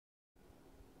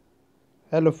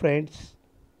Hello friends,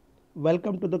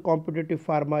 welcome to the Competitive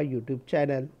Pharma YouTube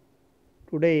channel.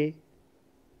 Today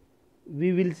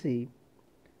we will see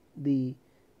the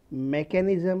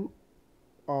mechanism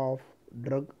of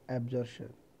drug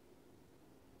absorption.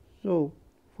 So,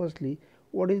 firstly,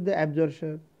 what is the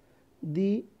absorption?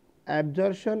 The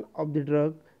absorption of the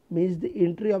drug means the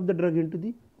entry of the drug into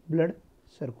the blood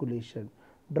circulation.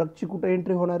 ड्रगची कुठे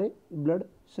entry होणार आहे? Blood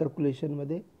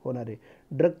सर्क्युलेशनमध्ये होणार आहे.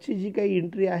 ड्रगची जी काही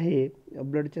entry आहे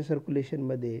ब्लडच्या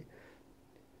सर्क्युलेशनमध्ये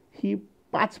ही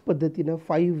 5 पद्धतीनं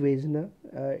 5 वेजनं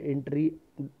entry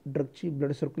ड्रगची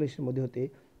blood सर्क्युलेशनमध्ये होते.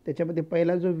 त्याच्यामध्ये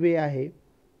पहिला जो वे आहे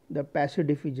the passive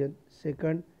diffusion,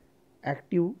 second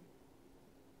active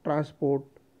transport,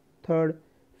 third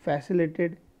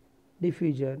फॅसिलिटेड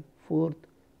diffusion, fourth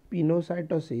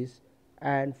pinocytosis,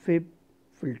 and fifth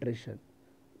filtration.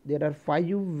 There are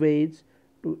 5 ways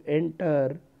to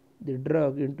enter the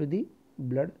drug into the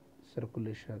blood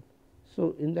circulation.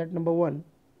 So in that, number 1,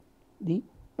 the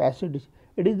passive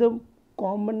it is the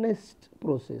commonest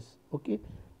process. Okay,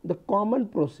 the common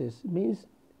process means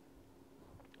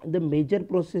the major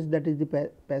process, that is the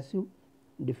passive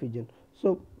diffusion.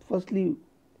 So firstly,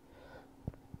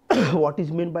 what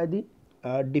is meant by the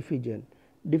diffusion?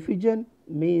 Diffusion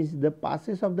means the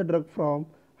passes of the drug from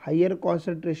higher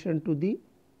concentration to the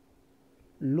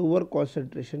lower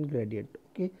concentration gradient.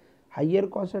 Okay, higher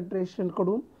concentration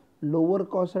कडून lower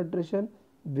concentration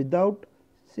without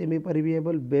semi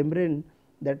permeable membrane,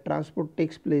 that transport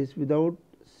takes place without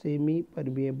semi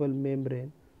permeable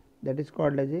membrane, that is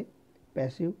called as a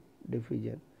passive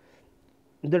diffusion.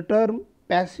 The term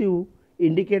passive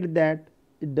indicates that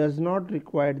it does not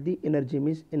require the energy,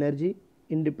 means energy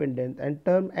independent, and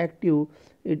term active,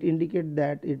 it indicates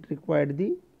that it required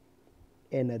the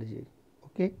energy.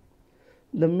 Okay,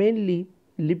 the mainly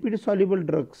lipid soluble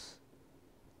drugs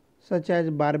such as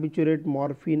barbiturate,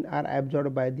 morphine are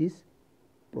absorbed by this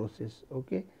process.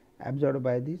 Okay, absorbed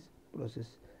by this process.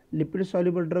 Lipid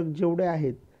soluble drug जेवढे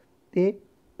आहेत ते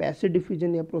passive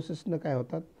diffusion या प्रोसेसनं काय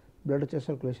होतात, ब्लडच्या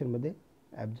सर्क्युलेशनमध्ये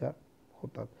absorb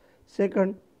होतात.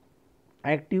 Second,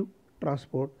 active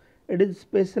transport, it is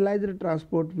specialised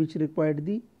transport which required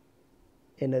the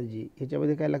energy.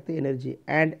 ह्याच्यामध्ये काय लागते, energy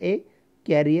and A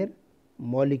career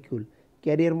molecule.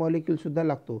 Career मॉलिक्यूलसुद्धा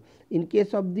लागतो. In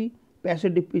case of the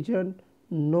passive diffusion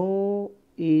no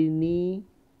any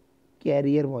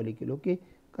career molecule. Okay,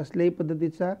 कसल्याही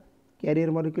पद्धतीचा कॅरियर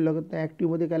मॉलिक्यूल लागत नाही.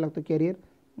 ॲक्टिव्हमध्ये काय लागतं, career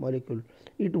molecule.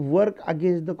 It work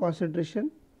against the concentration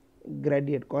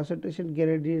gradient. Concentration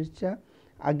ग्रॅडियंटच्या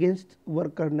against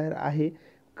work करणार आहे,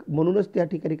 म्हणूनच त्या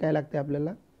ठिकाणी काय लागते,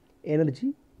 आपल्याला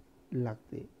एनर्जी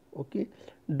लागते. Okay,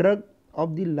 drug of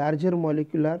the large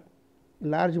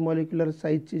molecular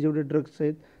साईजचे जेवढे ड्रग्स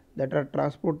आहेत that are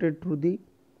transported through the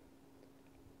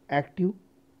active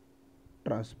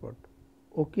transport.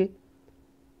 Okay,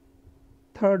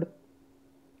 third,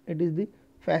 it is the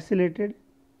facilitated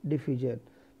diffusion.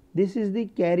 This is the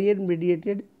carrier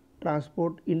mediated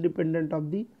transport independent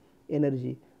of the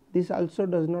energy. This also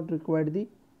does not require the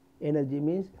energy,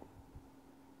 means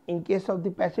in case of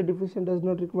the passive diffusion does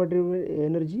not require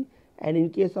energy, and in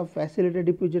case of facilitated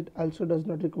diffusion also does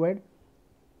not require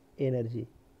energy.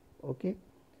 Okay,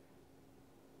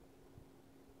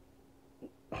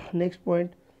 next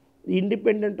point,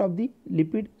 independent of the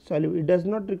lipid solubility. It does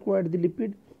not require the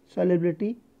lipid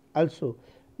solubility also,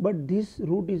 but this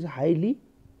route is highly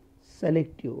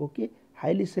selective. Okay,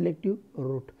 highly selective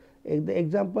route. The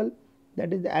example,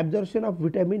 that is the absorption of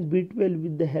vitamin B12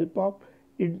 with the help of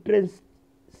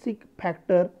intrinsic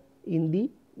factor in the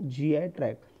GI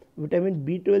tract. vitamin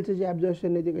B12 चे जे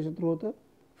absorption आहे ते कशा through होतं,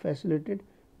 फॅसिलिटेड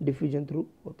diffusion through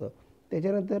होतं.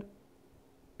 त्याच्यानंतर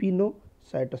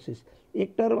पिनोसायटोसिस.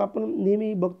 एक term आपण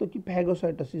नेहमी बघतो की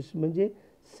फॅगोसायटोसिस म्हणजे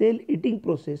सेल इटिंग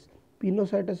प्रोसेस.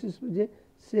 पिनोसायटोसिस म्हणजे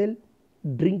सेल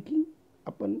ड्रिंकिंग,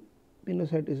 आपण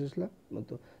पिनोसायटोसिसला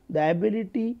म्हणतो. The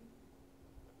ability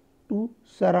to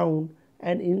surround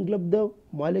and engulf the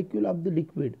molecule of the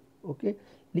liquid. Okay,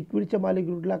 लिक्विडच्या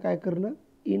मॉलिक्यूलला काय करणं,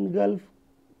 इनगल्फ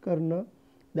करणं,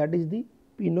 that is the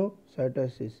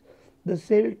पिनोसायटोसिस. The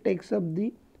sale tax up the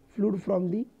fluid from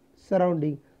the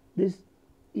surrounding. This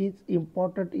is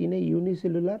important in a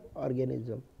unicellular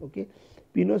organism. Okay,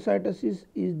 pinocytosis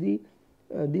is the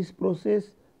this process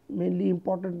mainly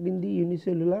important in the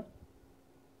unicellular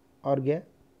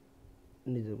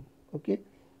organism. Okay,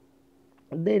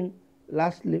 then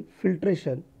lastly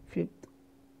filtration, fifth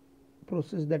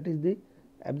process, that is the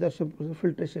absorption process,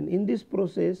 filtration. In this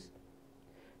process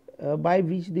by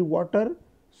which the water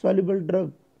soluble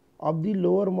drug of the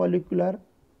lower molecular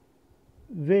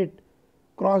weight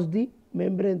cross the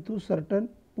membrane through certain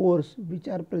pores which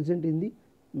are present in the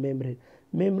membrane.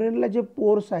 मेम्ब्रेनला J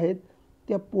pores आहेत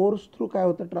त्या pores through काय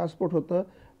होतं, transport होतं.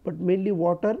 But mainly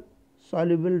water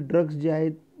soluble drugs जे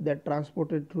आहेत that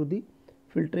transported through the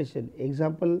filtration.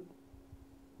 Example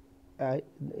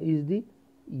is the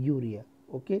urea.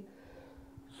 Okay,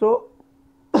 so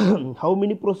how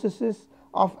many processes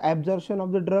of absorption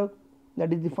of the drug?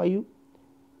 That is the 5: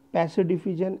 passive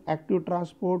diffusion, active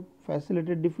transport,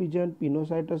 facilitated diffusion,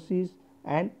 pinocytosis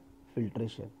and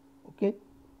filtration. Okay,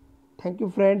 thank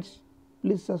you friends.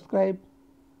 Please subscribe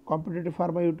Competitive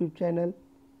Pharma YouTube channel.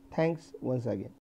 Thanks once again.